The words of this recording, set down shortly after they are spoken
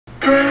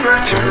All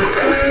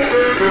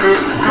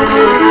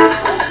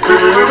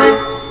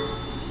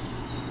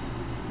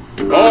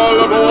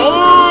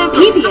aboard!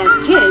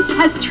 PBS Kids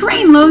has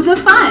trainloads of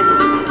fun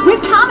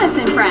with Thomas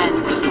and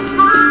Friends.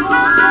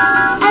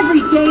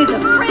 Every day is a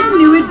brand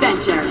new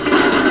adventure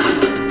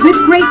with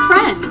great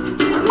friends.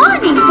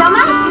 Morning,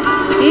 Thomas!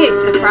 Big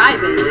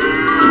surprises.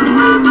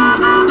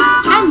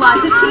 And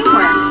lots of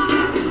teamwork.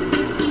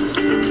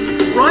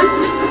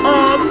 Right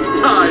on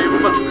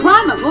time!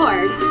 Climb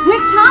aboard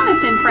with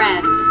Thomas and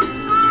Friends.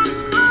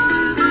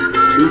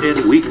 Tune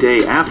in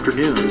weekday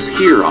afternoons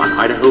here on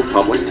Idaho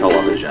Public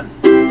Television.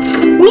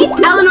 Meet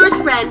Eleanor's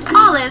friend,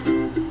 Olive.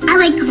 I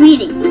like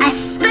reading,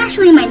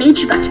 especially my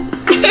nature book.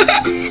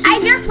 I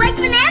just like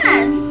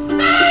bananas.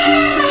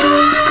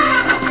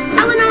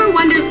 Eleanor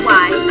wonders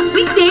why.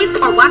 Weekdays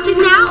or watch it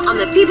now on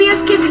the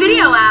PBS Kids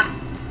video app.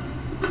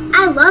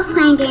 I love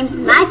playing games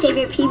with my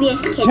favorite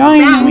PBS Kids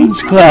Join friends.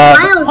 Reach Club,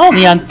 Wild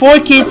only on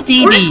 4Kids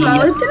TV.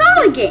 Or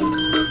Denali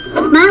game.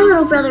 My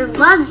little brother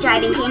loves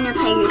driving Daniel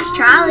Tiger's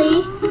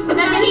trolley.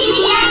 The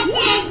PBS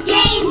Kids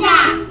Games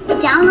app!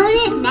 Download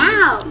it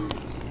now.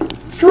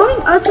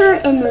 Join Arthur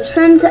and his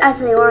friends as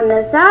they learn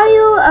the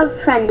value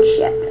of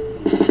friendship.